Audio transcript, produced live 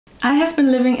I have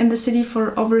been living in the city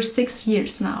for over 6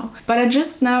 years now, but I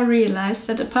just now realized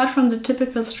that apart from the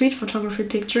typical street photography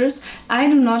pictures, I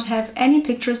do not have any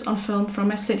pictures on film from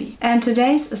my city. And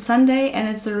today's a Sunday and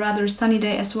it's a rather sunny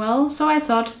day as well, so I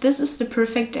thought this is the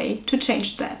perfect day to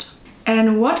change that.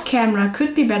 And what camera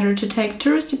could be better to take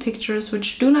touristy pictures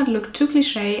which do not look too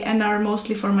cliché and are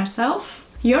mostly for myself?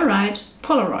 You're right,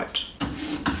 Polaroid.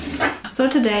 So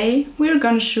today we're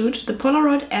gonna shoot the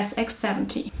Polaroid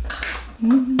SX-70.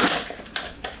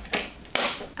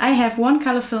 I have one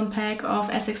color film pack of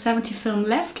SX-70 film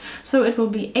left, so it will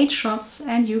be 8 shots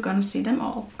and you're gonna see them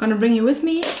all. Gonna bring you with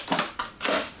me,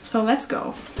 so let's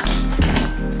go.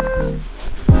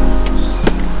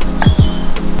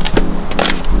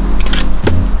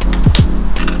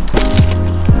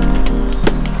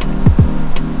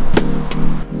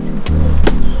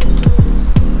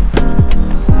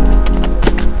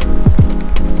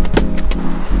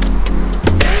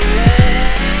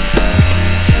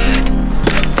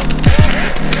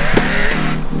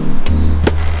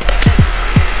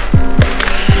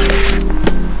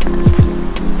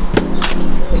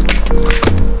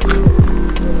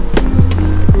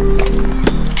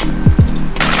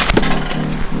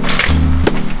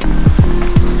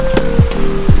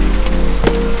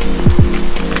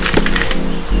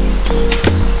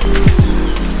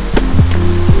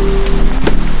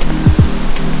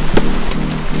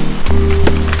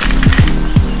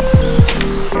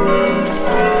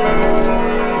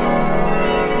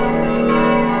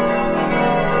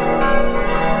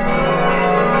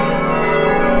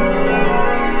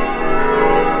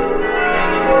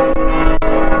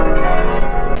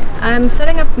 I'm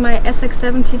setting up my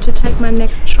SX-70 to take my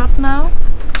next shot now.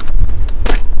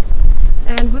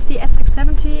 And with the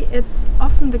SX-70 it's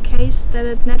often the case that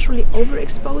it naturally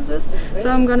overexposes, so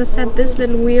I'm gonna set this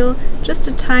little wheel just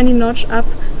a tiny notch up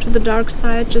to the dark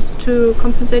side just to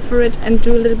compensate for it and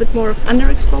do a little bit more of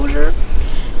underexposure.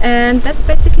 And that's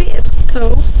basically it,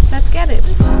 so let's get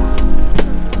it!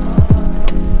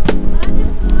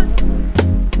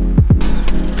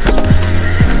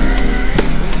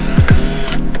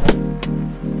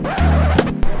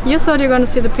 You thought you're gonna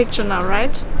see the picture now,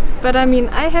 right? But I mean,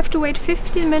 I have to wait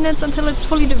 15 minutes until it's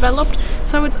fully developed,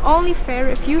 so it's only fair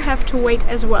if you have to wait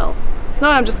as well. No,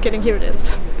 I'm just kidding, here it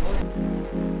is.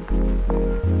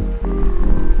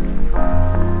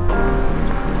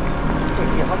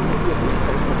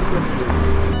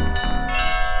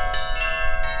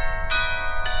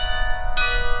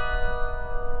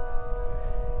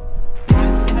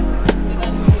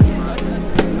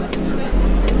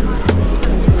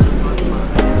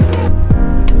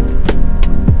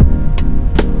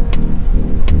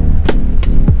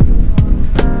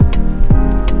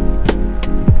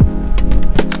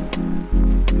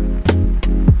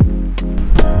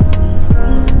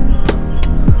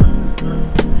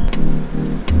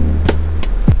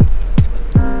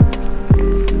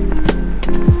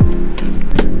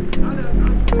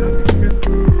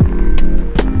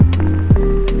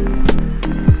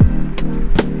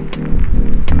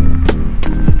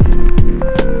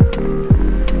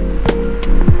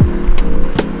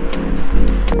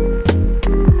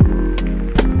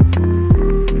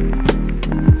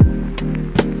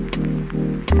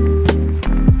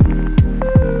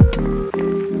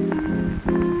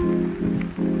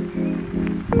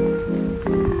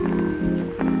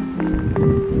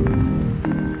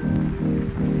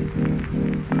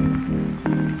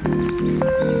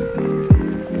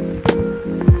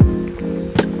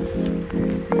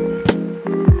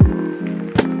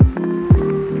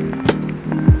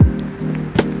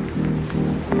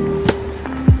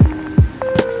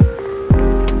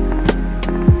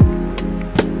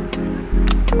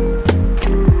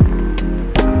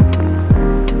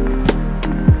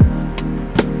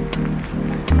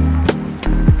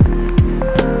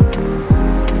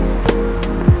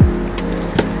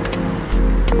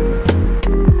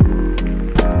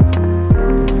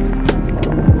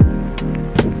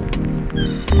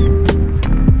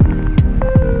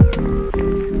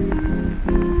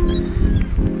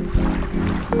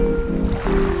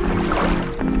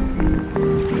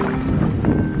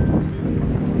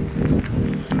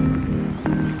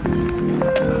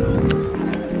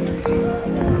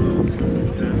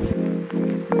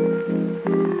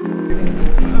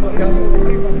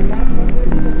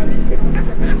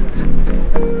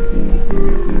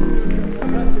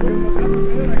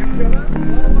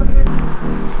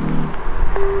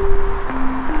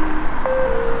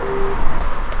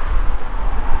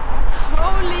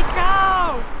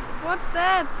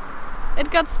 It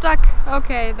got stuck.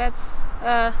 Okay, that's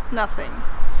nothing.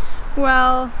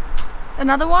 Well,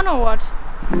 another one or what?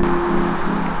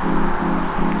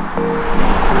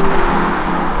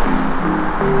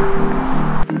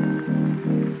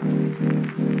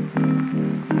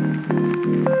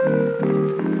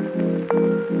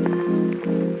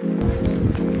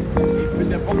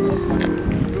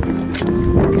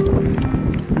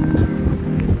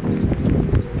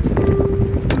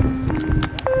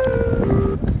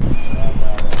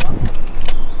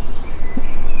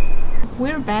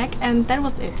 and that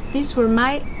was it. These were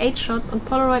my 8 shots on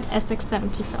Polaroid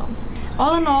SX-70 film.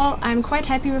 All in all, I'm quite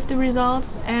happy with the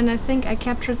results, and I think I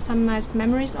captured some nice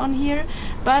memories on here,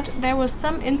 but there were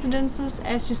some incidences,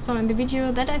 as you saw in the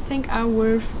video, that I think are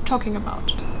worth talking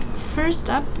about. First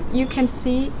up, you can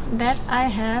see that I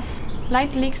have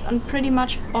light leaks on pretty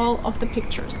much all of the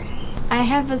pictures. I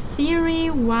have a theory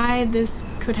why this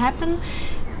could happen,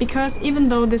 because even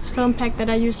though this film pack that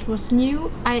I used was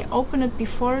new, I opened it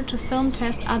before to film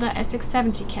test other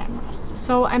SX-70 cameras.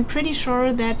 So I'm pretty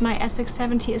sure that my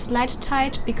SX-70 is light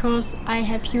tight because I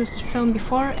have used film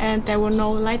before and there were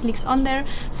no light leaks on there,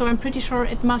 so I'm pretty sure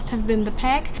it must have been the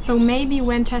pack. So maybe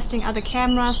when testing other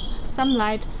cameras, some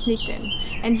light sneaked in.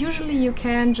 And usually you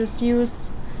can just use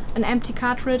an empty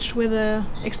cartridge with an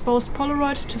exposed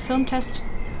Polaroid to film test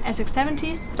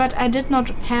SX-70s, but I did not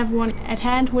have one at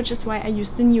hand, which is why I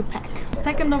used the new pack.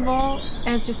 Second of all,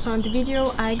 as you saw in the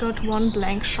video, I got one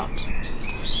blank shot.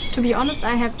 To be honest,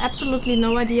 I have absolutely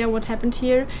no idea what happened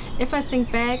here. If I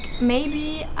think back,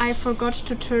 maybe I forgot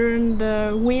to turn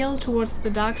the wheel towards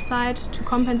the dark side to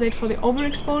compensate for the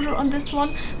overexposure on this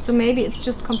one, so maybe it's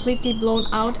just completely blown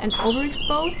out and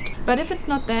overexposed. But if it's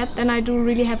not that, then I do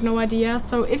really have no idea,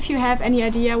 so if you have any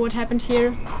idea what happened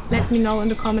here, let me know in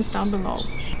the comments down below.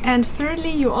 And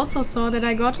thirdly, you also saw that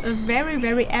I got a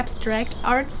very abstract,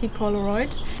 artsy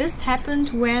Polaroid. This happened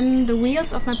when the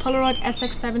wheels of my Polaroid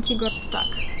SX-70 got stuck.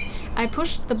 I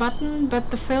pushed the button,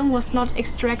 but the film was not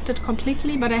extracted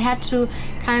completely, but I had to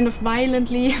kind of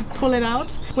violently pull it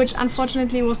out, which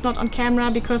unfortunately was not on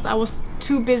camera because I was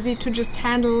too busy to just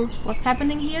handle what's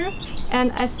happening here.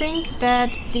 And I think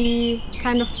that the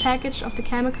kind of package of the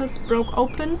chemicals broke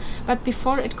open, but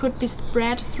before it could be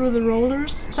spread through the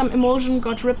rollers, some emulsion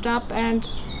got ripped up and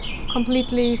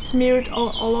completely smeared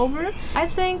all over. I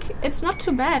think it's not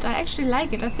too bad. I actually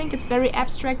like it. I think it's very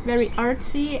abstract, very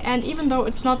artsy, and even though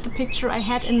it's not the picture I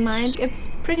had in mind, it's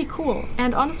pretty cool.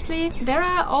 And honestly, there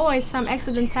are always some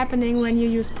accidents happening when you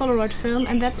use Polaroid film,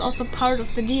 and that's also part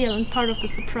of the deal and part of the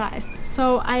surprise.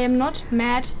 So I am not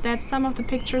mad that some of the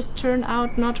pictures turned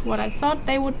out not what I thought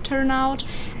they would turn out,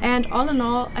 and all in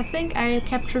all, I think I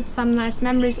captured some nice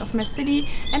memories of my city,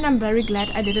 and I'm very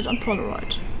glad I did it on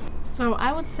Polaroid. So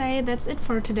I would say that's it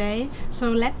for today,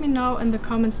 so let me know in the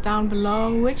comments down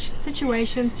below which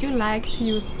situations you like to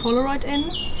use Polaroid in,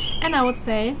 and I would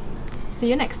say see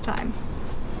you next time.